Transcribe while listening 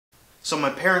So my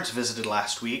parents visited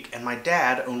last week, and my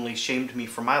dad only shamed me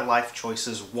for my life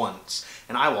choices once,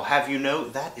 and I will have you know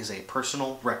that is a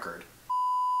personal record.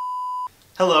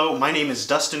 Hello, my name is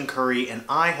Dustin Curry, and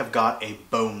I have got a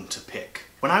bone to pick.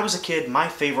 When I was a kid, my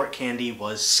favorite candy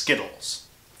was Skittles.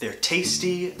 They're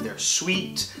tasty, they're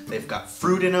sweet, they've got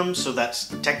fruit in them, so that's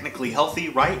technically healthy,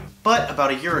 right? But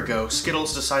about a year ago,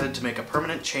 Skittles decided to make a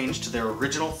permanent change to their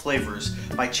original flavors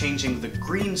by changing the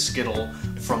green Skittle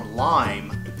from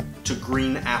lime to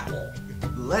green apple.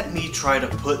 Let me try to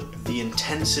put the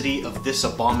intensity of this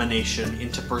abomination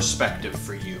into perspective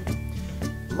for you.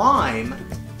 Lime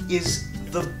is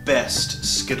the best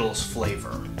Skittles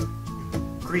flavor.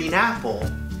 Green apple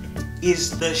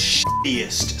is the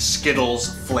shittiest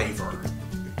Skittles flavor.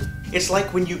 It's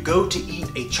like when you go to eat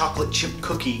a chocolate chip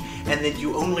cookie and then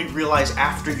you only realize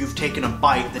after you've taken a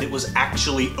bite that it was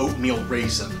actually oatmeal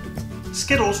raisin.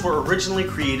 Skittles were originally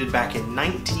created back in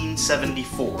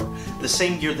 1974, the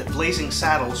same year that Blazing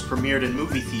Saddles premiered in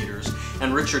movie theaters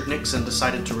and Richard Nixon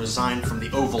decided to resign from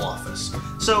the Oval Office.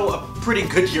 So a pretty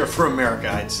good year for America,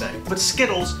 I'd say. But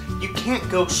Skittles, you can't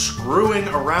go screwing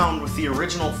around with the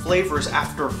original flavors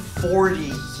after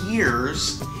 40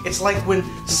 years. It's like when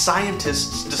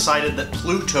scientists decided that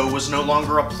Pluto was no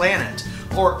longer a planet.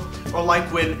 Or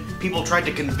like when people tried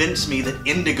to convince me that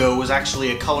indigo was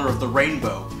actually a color of the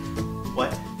rainbow.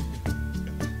 What?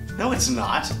 No, it's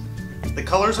not. The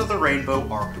colors of the rainbow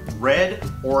are red,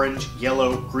 orange,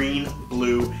 yellow, green,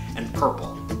 blue, and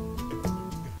purple.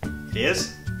 It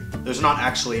is? There's not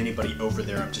actually anybody over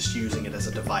there, I'm just using it as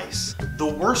a device. The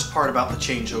worst part about the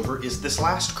changeover is this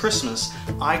last Christmas,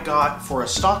 I got for a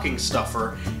stocking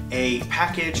stuffer a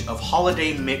package of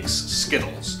holiday mix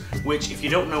Skittles, which if you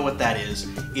don't know what that is,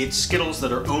 it's Skittles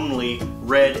that are only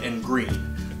red and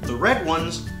green. The red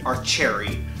ones are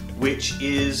cherry, which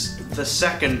is the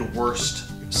second worst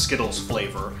Skittles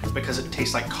flavor because it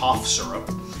tastes like cough syrup.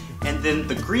 And then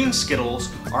the green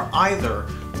Skittles are either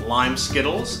lime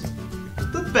Skittles,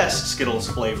 the best Skittles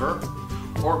flavor,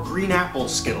 or green apple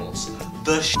Skittles,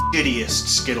 the shittiest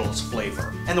Skittles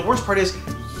flavor. And the worst part is,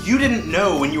 you didn't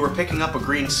know when you were picking up a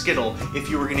green Skittle if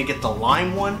you were gonna get the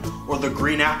lime one or the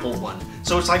green apple one.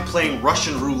 So it's like playing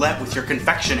Russian roulette with your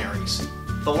confectionaries.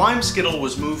 The lime Skittle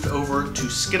was moved over to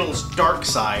Skittles Dark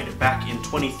Side back in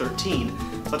 2013,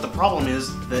 but the problem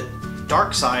is that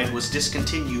Dark Side was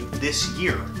discontinued this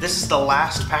year. This is the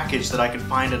last package that I could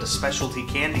find at a specialty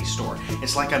candy store.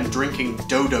 It's like I'm drinking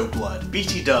dodo blood.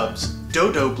 BT dubs,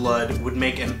 Dodo Blood would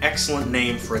make an excellent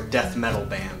name for a death metal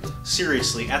band.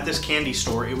 Seriously, at this candy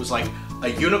store, it was like a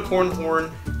unicorn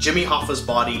horn, Jimmy Hoffa's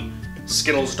body,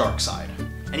 Skittles Dark Side.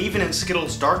 And even in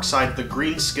Skittles Dark Side, the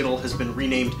green Skittle has been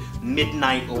renamed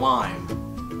Midnight Lime.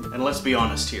 And let's be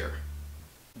honest here,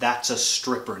 that's a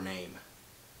stripper name.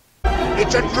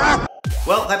 It's a trap!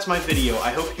 Well, that's my video.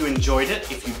 I hope you enjoyed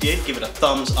it. If you did, give it a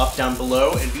thumbs up down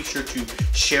below and be sure to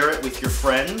share it with your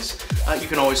friends. You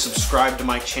can always subscribe to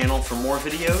my channel for more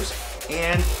videos.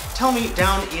 And tell me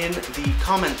down in the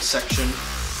comments section,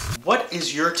 what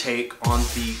is your take on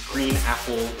the green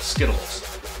apple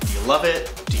Skittles? Do you love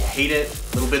it? Do you hate it?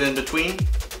 A little bit in between?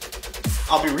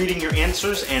 I'll be reading your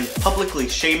answers and publicly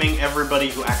shaming everybody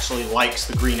who actually likes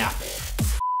the green apple.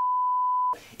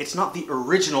 It's not the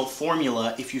original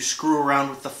formula if you screw around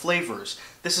with the flavors.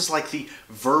 This is like the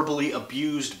verbally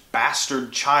abused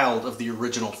bastard child of the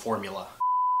original formula.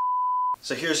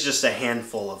 So here's just a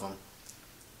handful of them.